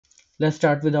let's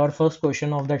start with our first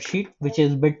question of that sheet, which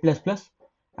is bit plus plus.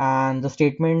 And the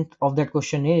statement of that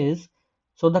question is,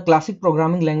 so the classic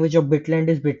programming language of Bitland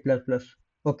is bit plus plus.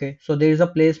 Okay, so there is a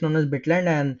place known as Bitland,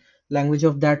 and language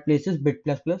of that place is bit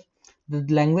plus plus. The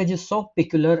language is so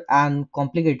peculiar and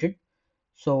complicated.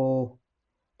 So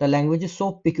the language is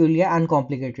so peculiar and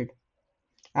complicated,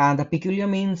 and the peculiar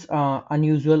means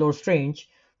unusual or strange.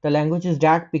 The language is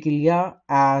that peculiar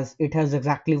as it has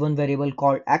exactly one variable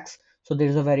called x. So there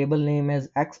is a variable name as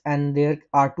x, and there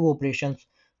are two operations.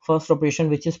 First operation,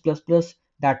 which is plus plus,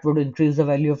 that would increase the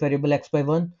value of variable x by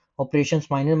 1. Operations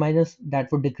minus minus,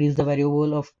 that would decrease the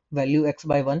variable of value x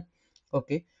by 1.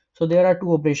 Okay, so there are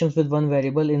two operations with one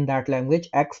variable in that language,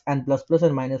 x, and plus plus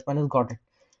and minus minus. Got it.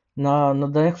 Now,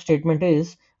 the next statement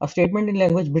is, a statement in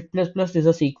language bit plus plus is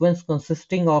a sequence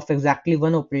consisting of exactly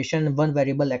one operation and one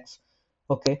variable x.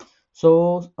 Okay,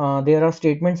 so there are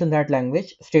statements in that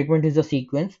language. Statement is a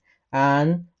sequence,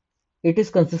 and it is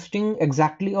consisting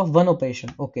exactly of one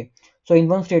operation. Okay, so in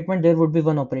one statement there would be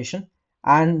one operation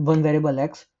and one variable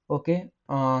x. Okay,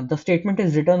 the statement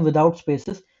is written without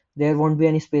spaces. There won't be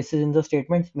any spaces in the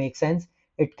statement. Makes sense.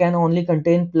 It can only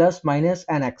contain plus, minus,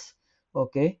 and x.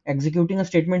 Okay, executing a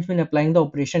statement means applying the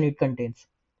operation it contains.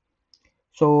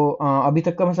 सो अभी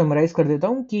तक का मैं summarise कर देता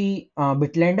हूँ कि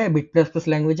बिटलैंड है, bit plus plus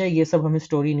language है, ये सब हमें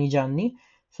स्टोरी नहीं जाननी.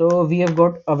 So we have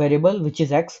got a variable which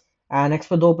is x, and x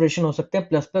पे दो ऑपरेशन हो सकते हैं,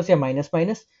 प्लस प्लस या माइनस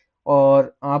माइनस.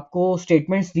 और आपको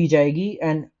स्टेटमेंट्स दी जाएगी,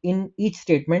 and in each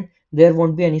statement there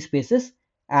won't be any spaces,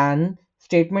 and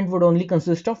statement would only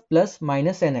consist of plus,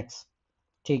 minus and x.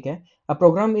 ठीक है. A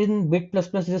program in bit plus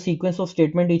plus is a sequence of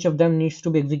statement. Each of them needs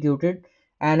to be executed,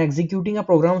 and executing a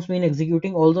program means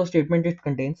executing all the statement it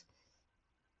contains.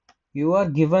 You are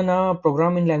given a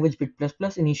program in language bit plus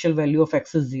plus. Initial value of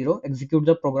x is 0. Execute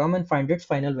the program and find its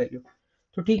final value.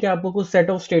 तो ठीक है, आपको कुछ set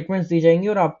of statements दी जाएंगी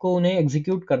और आपको उन्हें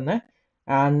execute करना है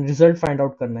एंड रिजल्ट फाइंड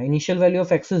आउट करना है. Initial value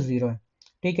of x is 0 है.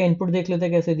 ठीक है, इनपुट देख लेते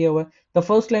हैं कैसे दिया हुआ है. The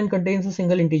first line contains a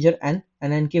single integer n,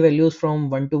 and n की values from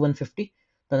 1 to 150,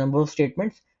 the number of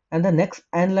statements. And the next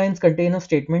n lines contain a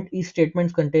statement. Each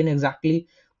statements contain exactly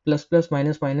plus plus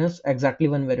minus minus exactly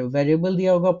one variable. Variable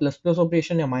दिया होगा plus plus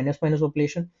operation या minus minus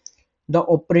operation. The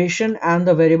operation and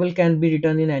the variable can be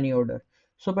written in any order.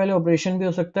 So पहले operation भी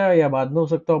हो सकता है या बाद में हो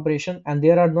सकता है operation, and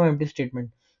there are no empty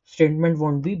statement. Statement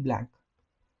won't be blank.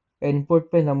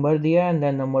 Input पे number दिया and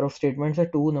then number of statements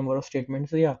है 2, number of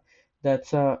statements. So yeah,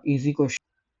 that's a easy question.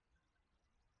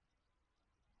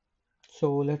 So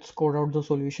let's code out the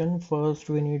solution. First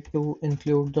we need to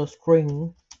include the string,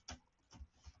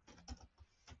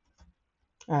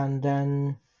 and then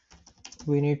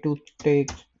we need to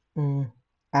take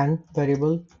an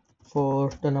variable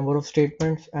for the number of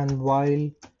statements, and while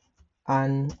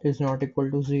n is not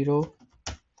equal to 0,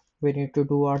 we need to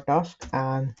do our task,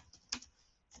 and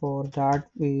for that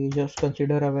we just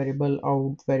consider a variable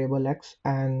out, variable x,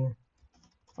 and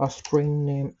a string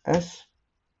name s.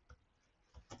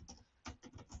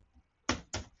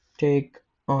 Take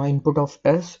input of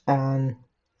s, and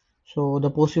so the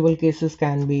possible cases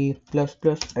can be plus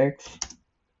plus x,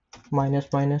 minus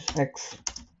minus x,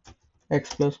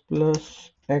 x plus plus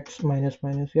x, minus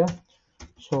minus. Yeah,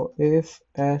 so if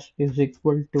s is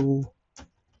equal to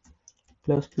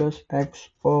plus plus x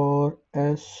or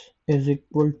s is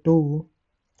equal to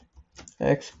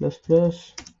x plus plus,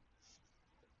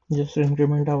 just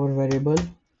increment our variable,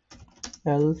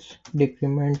 else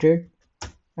decrement it,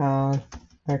 and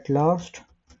at last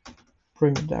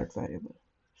print that variable.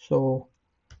 So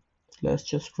let's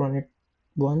just run it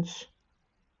once.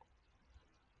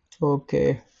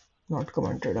 Okay, not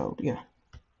commented out. Yeah,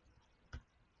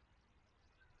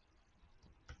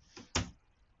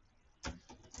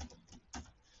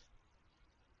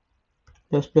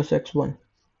 plus plus x1,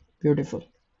 beautiful.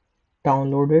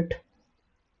 Download it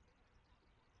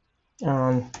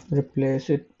and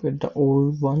replace it with the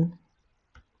old one.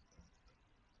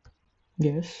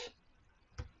 Yes,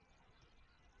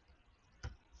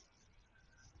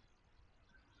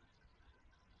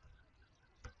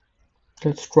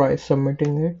 let's try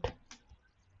submitting it.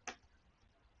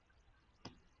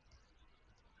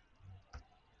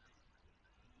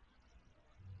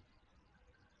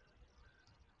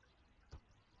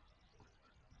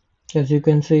 As you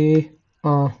can see,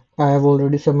 I have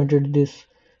already submitted this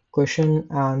question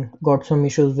and got some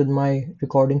issues with my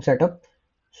recording setup.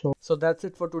 So that's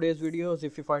it for today's videos.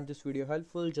 If you find this video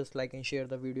helpful, just like and share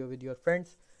the video with your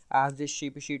friends, as this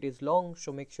sheet is long,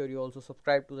 so make sure you also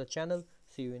subscribe to the channel.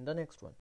 See you in the next one.